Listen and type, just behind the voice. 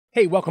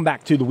Hey, welcome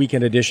back to the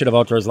weekend edition of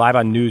Outdoors Live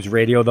on News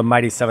Radio, the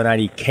Mighty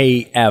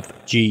 790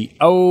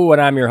 KFGO,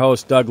 and I'm your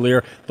host, Doug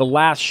Lear. The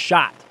last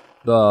shot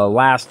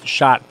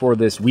for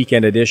this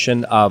weekend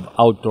edition of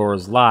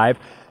Outdoors Live.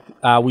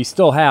 We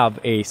still have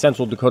a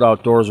Central Dakota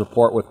Outdoors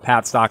report with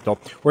Pat Stockdale.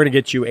 We're going to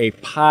get you a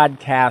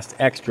podcast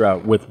extra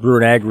with Brewer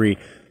and Agri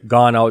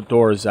Gone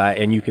Outdoors,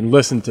 and you can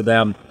listen to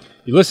them.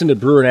 You listen to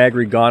Brewer and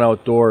Agri Gone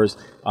Outdoors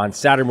on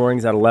Saturday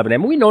mornings at 11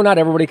 a.m. We know not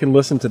everybody can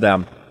listen to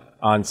them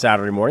on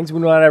Saturday mornings. We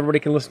know not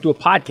everybody can listen to a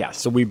podcast,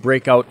 so we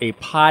break out a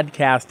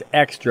podcast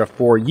extra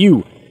for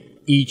you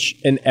each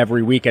and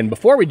every weekend.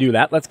 Before we do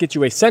that, let's get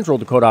you a Central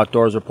Dakota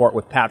Outdoors report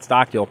with Pat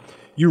Stockdale.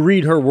 You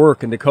read her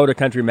work in Dakota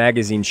Country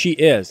Magazine. She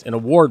is an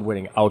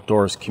award-winning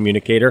outdoors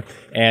communicator,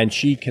 and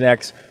she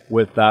connects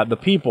with the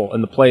people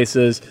and the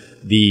places,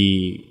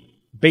 the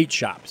bait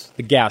shops,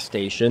 the gas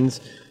stations,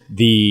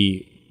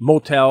 the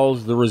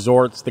motels, the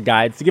resorts, the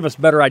guides, to give us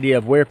a better idea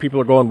of where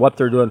people are going, what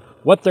they're doing,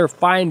 what they're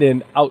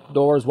finding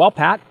outdoors. Well,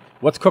 Pat,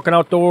 what's cooking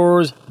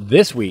outdoors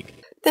this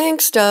week?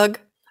 Thanks, Doug.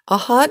 A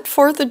hot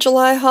 4th of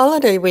July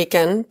holiday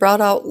weekend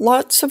brought out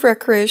lots of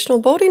recreational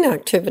boating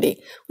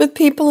activity, with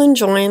people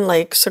enjoying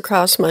lakes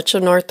across much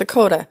of North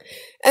Dakota.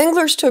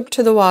 Anglers took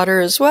to the water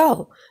as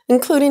well,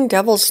 including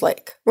Devil's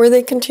Lake, where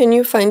they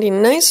continue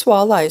finding nice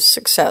walleye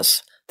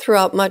success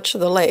throughout much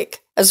of the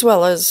lake, as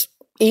well as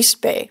East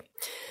Bay.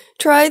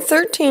 Try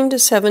 13 to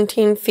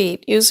 17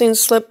 feet using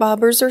slip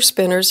bobbers or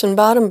spinners and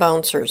bottom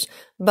bouncers,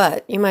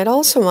 but you might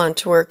also want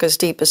to work as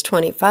deep as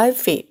 25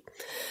 feet.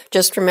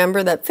 Just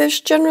remember that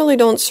fish generally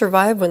don't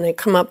survive when they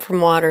come up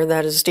from water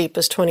that is deep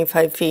as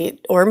 25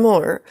 feet or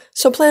more,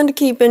 so plan to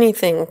keep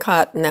anything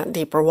caught in that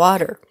deeper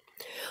water.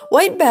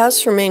 White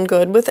bass remain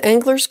good, with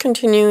anglers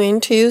continuing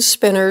to use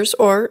spinners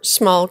or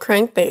small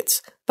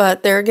crankbaits,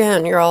 but there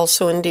again, you're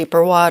also in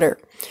deeper water.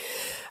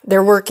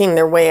 They're working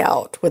their way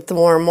out with the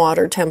warm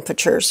water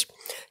temperatures.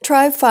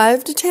 Try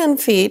 5 to 10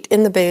 feet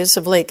in the bays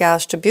of Lake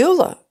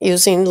Ashtabula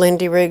using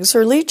Lindy rigs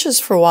or leeches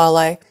for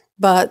walleye,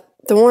 but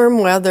the warm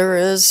weather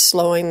is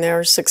slowing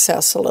their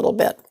success a little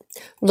bit.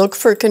 Look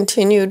for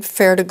continued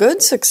fair to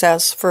good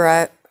success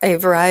for a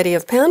variety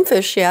of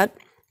panfish yet,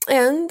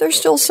 and there's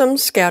still some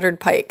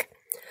scattered pike.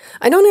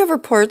 I don't have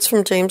reports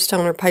from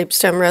Jamestown or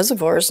Pipestem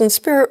reservoirs in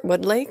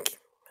Spiritwood Lake.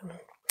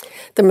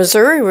 The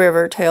Missouri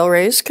River tail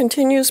race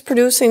continues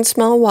producing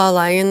small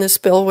walleye in the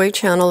Spillway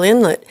Channel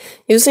Inlet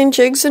using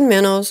jigs and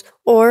minnows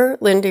or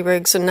Lindy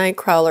rigs and night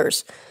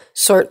crawlers.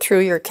 Sort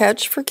through your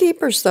catch for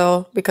keepers,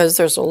 though, because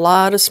there's a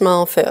lot of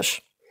small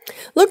fish.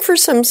 Look for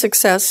some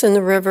success in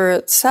the river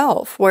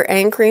itself, where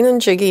anchoring and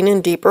jigging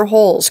in deeper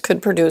holes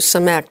could produce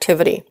some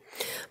activity.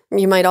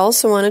 You might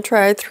also want to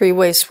try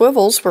three-way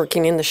swivels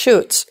working in the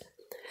chutes.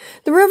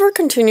 The river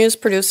continues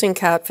producing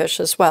catfish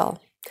as well.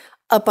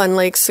 Up on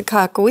Lake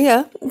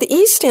Sakakawea, the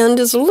east end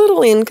is a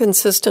little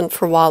inconsistent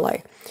for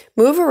walleye.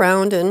 Move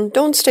around and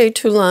don't stay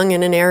too long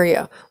in an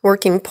area,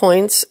 working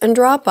points and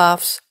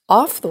drop-offs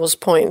off those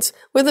points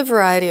with a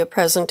variety of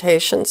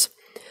presentations.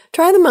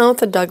 Try the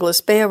mouth of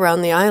Douglas Bay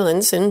around the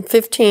islands in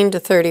 15 to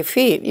 30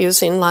 feet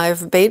using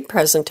live bait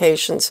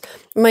presentations.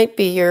 Might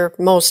be your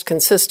most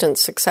consistent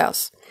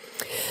success.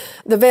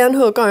 The Van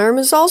Hook Arm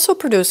is also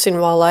producing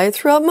walleye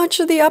throughout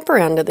much of the upper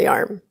end of the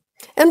arm.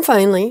 And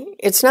finally,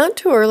 it's not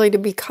too early to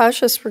be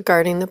cautious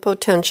regarding the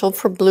potential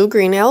for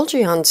blue-green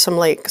algae on some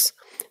lakes.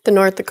 The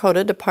North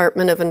Dakota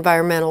Department of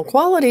Environmental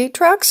Quality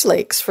tracks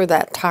lakes for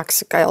that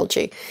toxic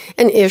algae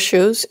and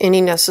issues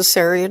any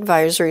necessary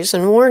advisories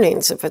and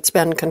warnings if it's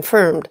been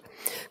confirmed.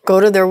 Go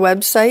to their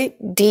website,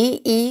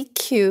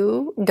 deq.nd.gov,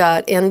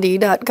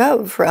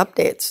 for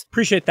updates.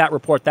 Appreciate that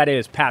report. That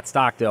is Pat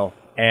Stockdale,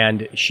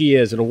 and she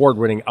is an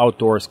award-winning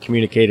outdoors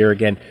communicator.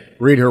 Again,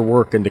 read her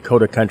work in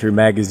Dakota Country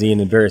Magazine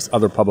and various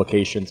other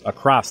publications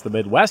across the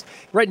Midwest.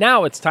 Right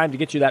now, it's time to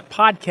get you that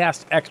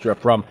podcast extra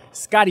from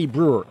Scotty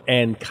Brewer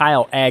and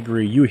Kyle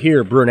Agri. You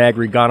hear Brewer and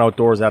Agri Gone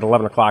Outdoors at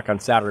 11 o'clock on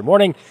Saturday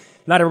morning.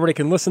 Not everybody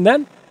can listen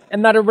then,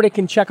 and not everybody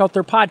can check out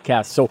their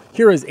podcast. So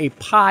here is a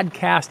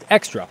podcast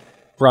extra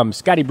from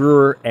Scotty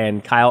Brewer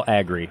and Kyle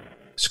Agri.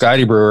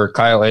 Scotty Brewer,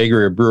 Kyle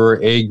Agri, Brewer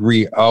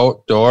Agri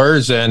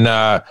Outdoors. And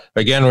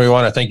again, we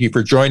want to thank you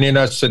for joining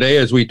us today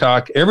as we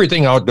talk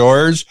everything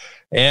outdoors.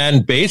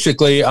 And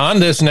basically on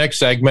this next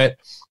segment,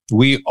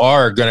 we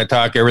are going to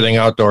talk everything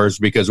outdoors,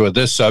 because with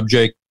this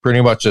subject,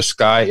 pretty much the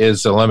sky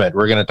is the limit.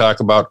 We're going to talk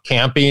about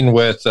camping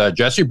with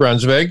Jesse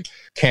Brunsvig,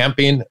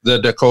 Camping the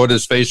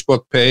Dakotas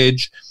Facebook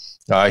page.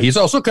 He's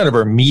also kind of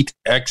our meat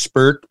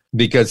expert,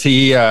 because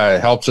he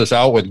helps us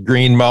out with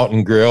Green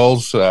Mountain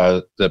Grills,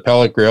 the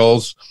pellet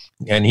grills.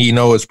 And he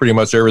knows pretty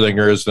much everything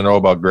there is to know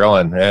about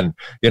grilling. And,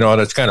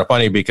 and it's kind of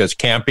funny because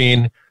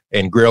camping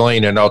and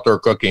grilling and outdoor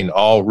cooking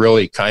all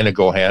really kind of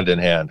go hand in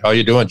hand. How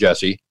you doing,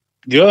 Jesse?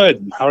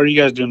 Good. How are you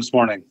guys doing this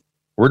morning?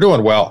 We're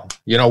doing well.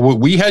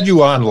 We had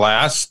you on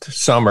last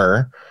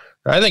summer.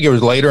 I think it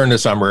was later in the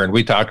summer, and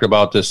we talked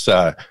about this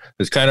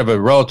kind of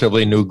a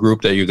relatively new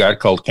group that you got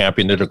called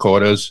Camping the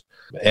Dakotas.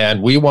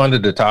 And we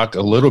wanted to talk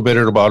a little bit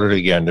about it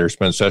again. There's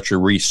been such a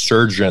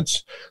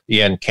resurgence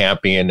in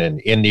camping and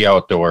in the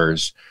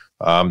outdoors.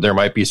 There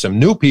might be some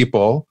new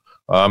people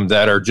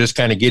that are just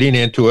kind of getting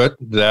into it,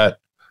 that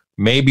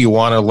maybe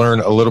want to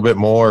learn a little bit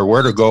more,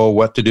 where to go,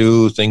 what to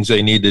do, things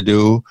they need to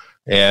do.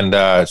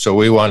 And so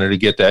we wanted to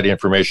get that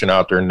information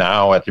out there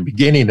now at the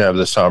beginning of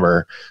the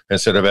summer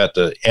instead of at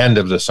the end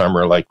of the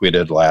summer like we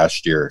did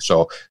last year.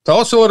 So tell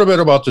us a little bit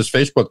about this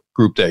Facebook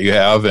group that you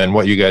have and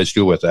what you guys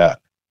do with that.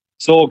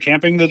 So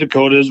Camping the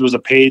Dakotas was a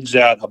page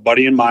that a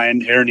buddy of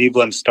mine, Aaron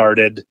Evelyn,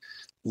 started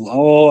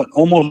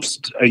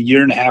almost a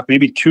year and a half,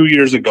 maybe 2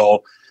 years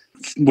ago,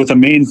 with a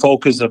main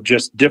focus of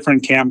just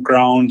different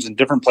campgrounds and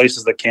different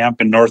places that camp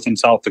in North and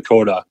South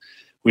Dakota.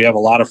 We have a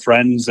lot of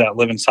friends that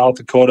live in South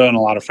Dakota and a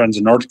lot of friends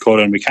in North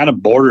Dakota, and we kind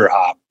of border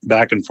hop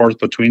back and forth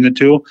between the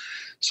two.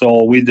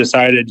 So we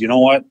decided, you know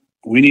what,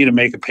 we need to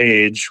make a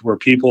page where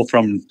people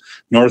from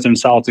North and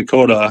South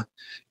Dakota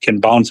can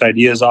bounce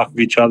ideas off of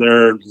each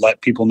other,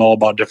 let people know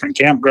about different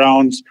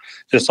campgrounds,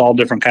 just all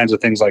different kinds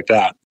of things like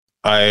that.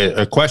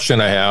 A question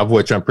I have,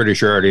 which I'm pretty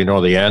sure I already know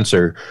the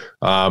answer,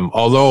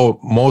 although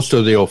most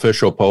of the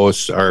official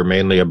posts are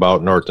mainly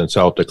about North and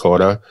South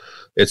Dakota,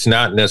 it's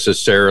not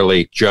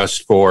necessarily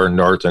just for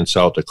North and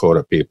South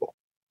Dakota people.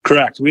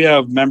 Correct. We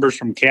have members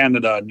from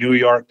Canada, New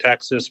York,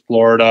 Texas,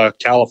 Florida,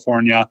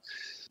 California.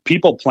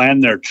 People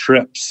plan their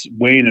trips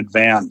way in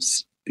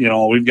advance. You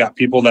know, we've got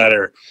people that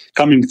are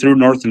coming through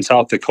North and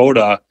South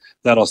Dakota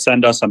that'll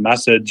send us a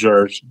message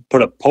or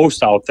put a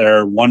post out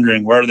there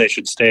wondering where they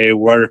should stay,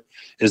 where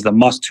is the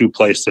must-to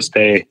place to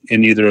stay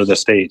in either of the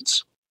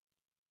states.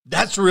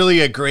 That's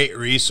really a great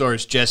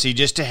resource, Jesse,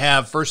 just to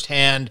have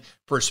firsthand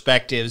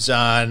perspectives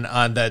on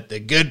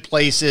the good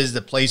places,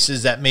 the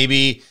places that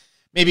maybe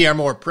are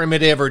more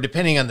primitive, or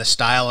depending on the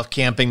style of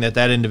camping that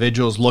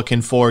individual is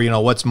looking for, you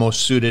know, what's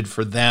most suited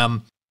for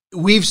them.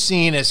 We've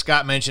seen, as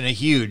Scott mentioned, a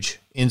huge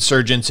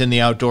insurgence in the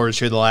outdoors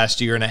here the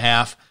last year and a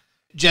half.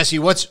 Jesse,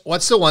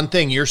 what's the one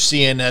thing you're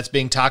seeing that's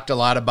being talked a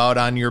lot about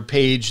on your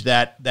page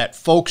that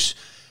folks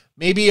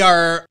maybe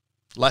are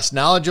less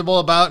knowledgeable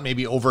about,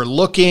 maybe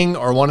overlooking,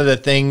 or one of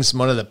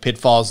the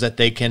pitfalls that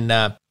they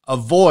can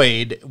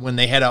avoid when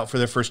they head out for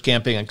their first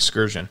camping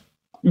excursion?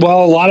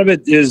 Well, a lot of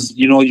it is,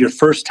 you know, your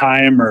first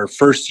time or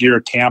first year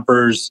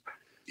campers.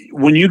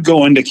 When you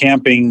go into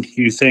camping,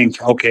 you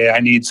think, okay,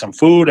 I need some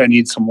food, I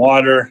need some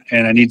water,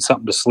 and I need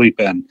something to sleep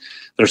in.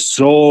 There's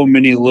so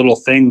many little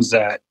things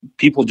that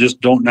people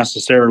just don't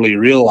necessarily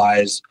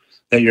realize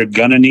that you're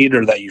going to need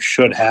or that you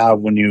should have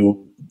when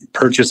you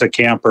purchase a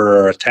camper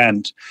or a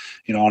tent.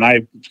 You know, and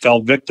I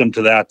fell victim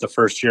to that the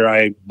first year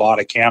I bought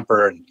a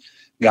camper and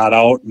got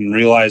out and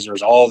realized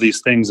there's all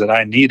these things that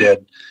I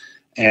needed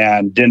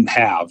and didn't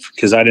have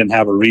because I didn't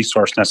have a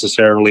resource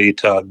necessarily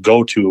to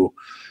go to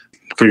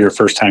for your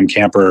first time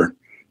camper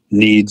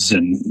needs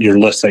and your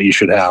list that you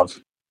should have.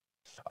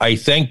 I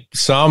think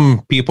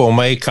some people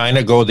may kind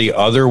of go the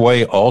other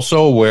way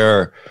also,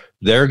 where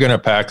they're going to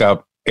pack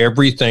up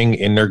everything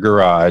in their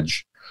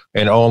garage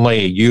and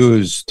only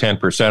use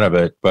 10% of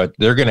it, but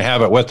they're going to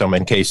have it with them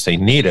in case they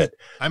need it.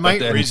 I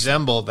might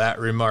resemble that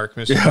remark,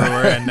 Mr.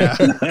 Brewer, and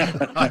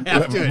I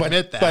have to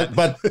admit that.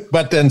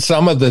 But then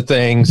some of the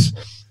things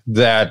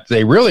that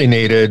they really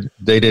needed,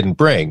 they didn't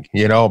bring,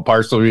 you know,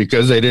 partially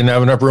because they didn't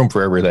have enough room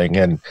for everything.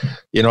 And,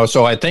 you know,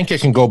 so I think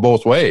it can go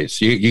both ways.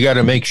 You got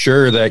to make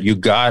sure that you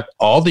got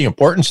all the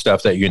important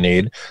stuff that you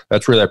need.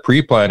 That's where that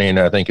pre-planning,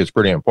 I think, is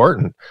pretty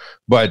important.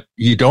 But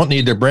you don't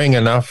need to bring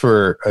enough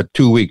for a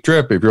 2-week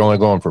trip if you're only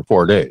going for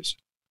 4 days.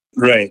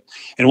 Right.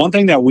 And one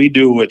thing that we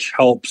do, which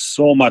helps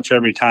so much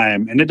every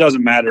time, and it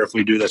doesn't matter if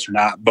we do this or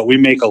not, but we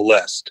make a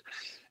list.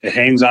 It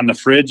hangs on the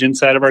fridge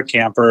inside of our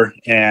camper,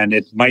 and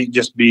it might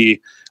just be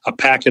a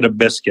packet of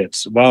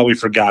biscuits. Well, we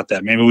forgot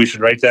that. Maybe we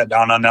should write that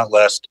down on that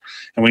list,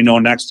 and we know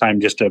next time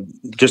just to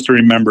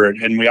remember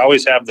it. And we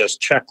always have this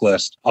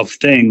checklist of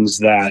things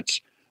that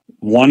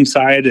one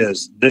side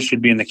is this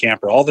should be in the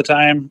camper all the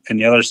time, and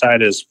the other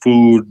side is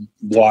food,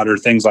 water,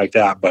 things like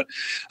that. But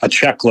a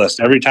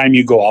checklist, every time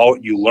you go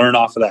out, you learn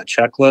off of that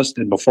checklist,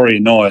 and before you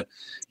know it,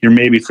 you're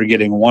maybe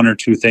forgetting 1 or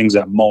 2 things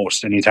at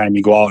most anytime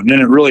you go out. And then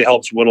it really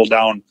helps whittle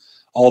down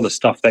all the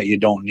stuff that you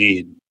don't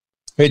need.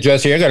 Hey,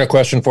 Jesse, I got a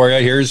question for you.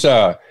 Here's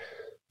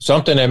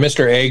something that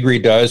Mr. Agri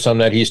does, something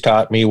that he's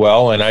taught me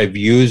well, and I've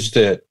used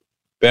it,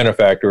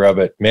 benefactor of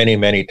it, many,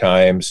 many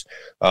times.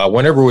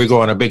 Whenever we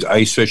go on a big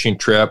ice fishing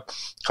trip,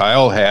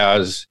 Kyle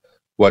has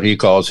what he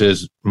calls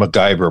his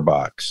MacGyver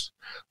box,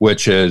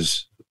 which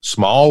is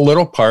small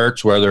little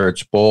parts, whether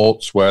it's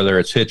bolts, whether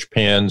it's hitch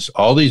pins,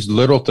 all these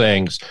little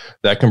things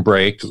that can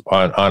break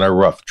on a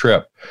rough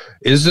trip.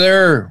 Is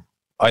there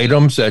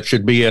items that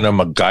should be in a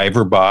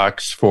MacGyver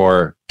box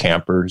for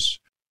campers?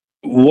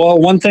 Well,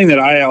 one thing that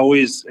I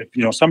always,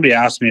 if somebody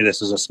asks me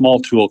this, is a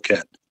small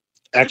toolkit.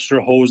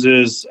 Extra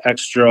hoses,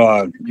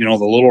 extra, the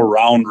little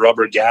round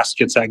rubber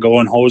gaskets that go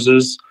in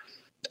hoses.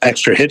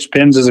 Extra hitch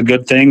pins is a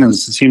good thing, and it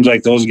seems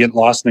like those get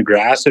lost in the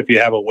grass. If you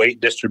have a weight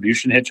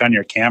distribution hitch on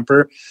your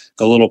camper,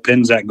 the little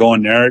pins that go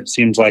in there, it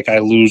seems like I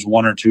lose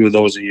 1 or 2 of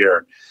those a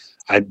year.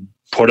 I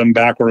put them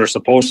back where they're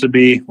supposed to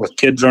be with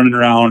kids running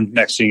around.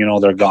 Next thing you know,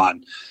 they're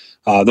gone.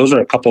 Those are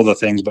a couple of the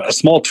things, but a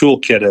small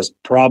toolkit is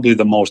probably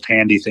the most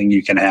handy thing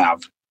you can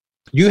have.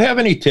 Do you have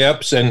any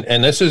tips?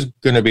 And this is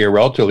going to be a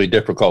relatively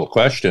difficult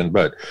question,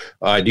 but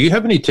do you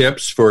have any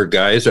tips for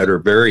guys that are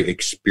very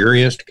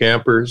experienced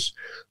campers,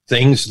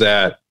 things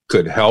that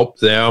could help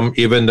them,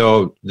 even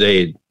though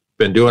they've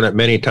been doing it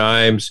many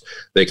times,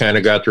 they kind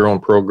of got their own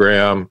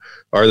program?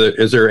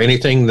 Is there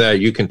anything that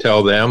you can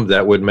tell them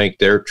that would make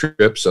their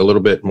trips a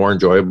little bit more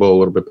enjoyable, a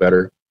little bit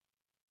better?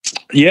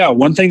 Yeah,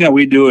 one thing that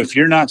we do, if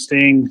you're not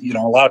staying,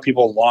 a lot of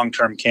people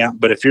long-term camp,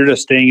 but if you're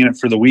just staying in it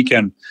for the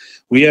weekend,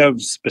 we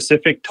have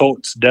specific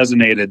totes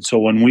designated. So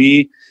when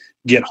we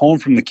get home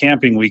from the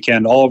camping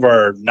weekend, all of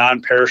our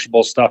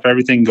non-perishable stuff,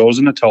 everything goes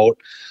in a tote.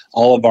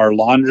 All of our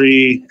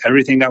laundry,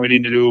 everything that we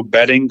need to do,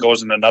 bedding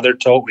goes in another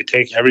tote. We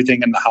take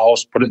everything in the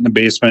house, put it in the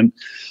basement.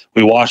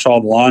 We wash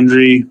all the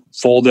laundry,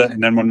 fold it,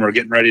 and then when we're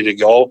getting ready to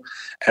go,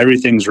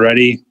 everything's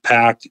ready,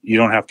 packed. You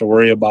don't have to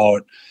worry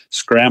about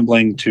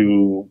scrambling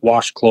to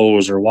wash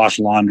clothes or wash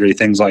laundry,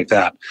 things like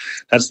that.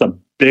 That's the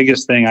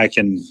biggest thing I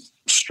can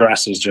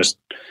stress, is just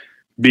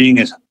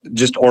being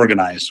just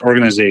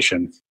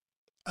organization.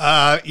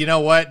 You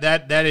know what?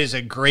 That is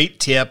a great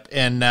tip,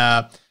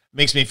 and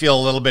makes me feel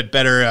a little bit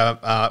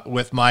better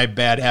with my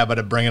bad habit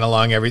of bringing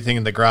along everything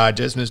in the garage.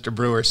 As Mr.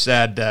 Brewer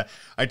said,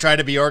 I try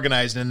to be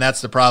organized, and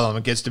that's the problem.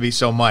 It gets to be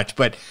so much.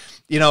 But,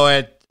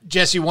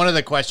 Jesse, one of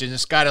the questions, and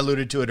Scott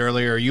alluded to it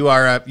earlier, you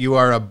are a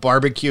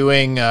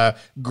barbecuing,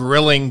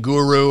 grilling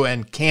guru,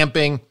 and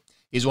camping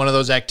is one of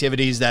those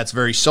activities that's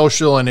very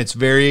social, and it's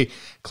very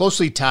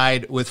closely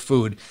tied with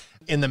food.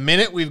 In the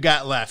minute we've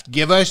got left,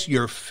 give us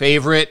your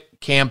favorite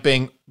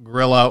camping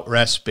grill out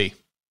recipe.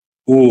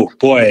 Ooh,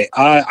 boy.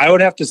 I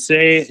would have to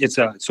say it's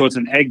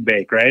an egg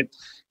bake, right?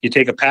 You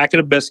take a packet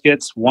of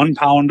biscuits, 1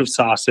 pound of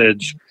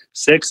sausage,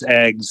 6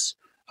 eggs,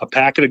 a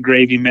packet of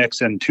gravy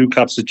mix, and 2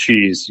 cups of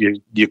cheese.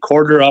 You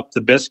quarter up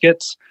the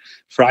biscuits,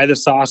 fry the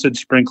sausage,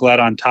 sprinkle that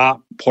on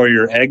top, pour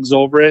your eggs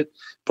over it,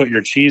 put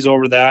your cheese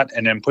over that,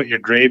 and then put your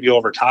gravy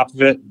over top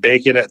of it.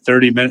 Bake it at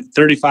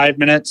 35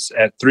 minutes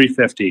at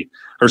 350,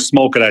 or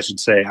smoke it, I should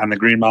say, on the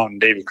Green Mountain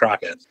Davy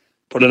Crockett.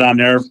 Put it on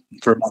there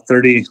for about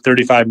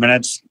 35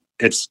 minutes.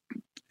 It's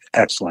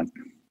excellent.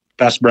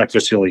 Best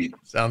breakfast you'll eat.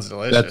 Sounds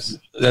delicious.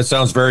 That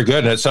sounds very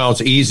good. And it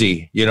sounds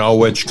easy,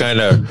 which kind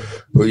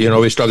of,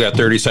 we still got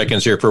 30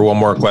 seconds here for one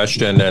more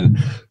question. And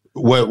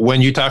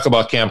when you talk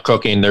about camp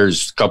cooking,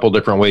 there's a couple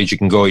different ways you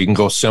can go. You can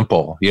go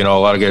simple. A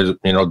lot of guys,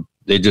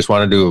 they just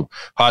want to do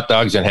hot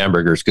dogs and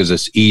hamburgers because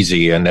it's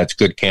easy and that's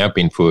good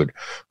camping food.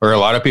 Or a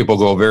lot of people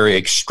go very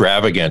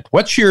extravagant.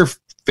 What's your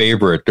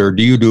favorite, or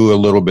do you do a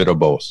little bit of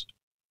both?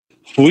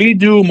 We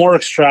do more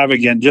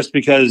extravagant just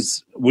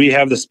because we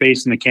have the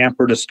space in the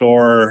camper to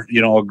store,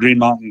 a Green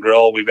Mountain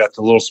grill. We've got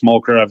the little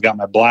smoker. I've got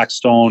my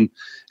Blackstone.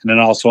 And then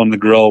also on the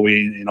grill,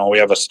 we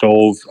have a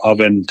stove,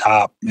 oven,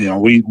 top.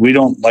 We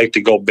don't like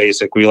to go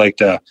basic. We like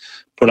to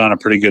put on a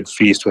pretty good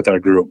feast with our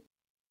group.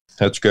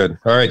 That's good.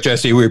 All right,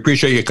 Jesse, we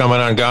appreciate you coming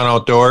on Gone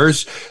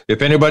Outdoors.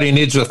 If anybody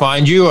needs to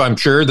find you, I'm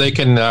sure they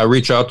can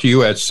reach out to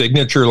you at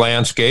Signature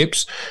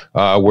Landscapes,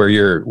 where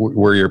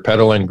you're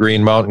peddling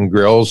Green Mountain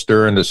grills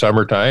during the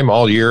summertime,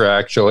 all year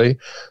actually,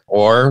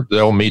 or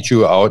they'll meet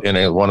you out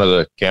in one of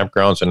the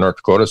campgrounds in North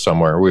Dakota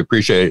somewhere. We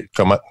appreciate it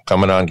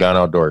coming on Gone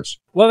Outdoors.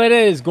 Well, that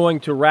is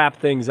going to wrap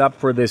things up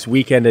for this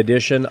weekend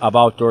edition of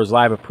Outdoors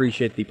Live.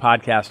 Appreciate the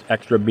podcast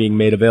extra being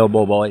made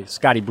available by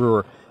Scotty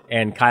Brewer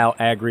and Kyle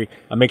Agri.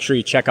 Make sure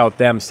you check out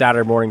them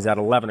Saturday mornings at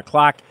 11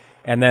 o'clock.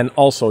 And then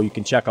also you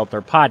can check out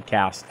their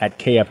podcast at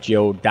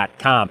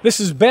kfgo.com. This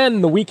has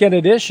been the weekend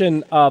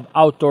edition of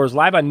Outdoors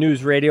Live on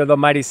News Radio, the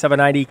Mighty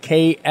 790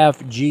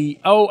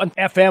 KFGO and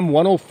FM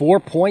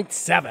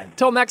 104.7.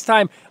 Till next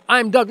time,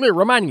 I'm Doug Lear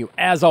reminding you,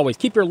 as always,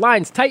 keep your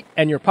lines tight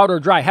and your powder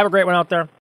dry. Have a great one out there.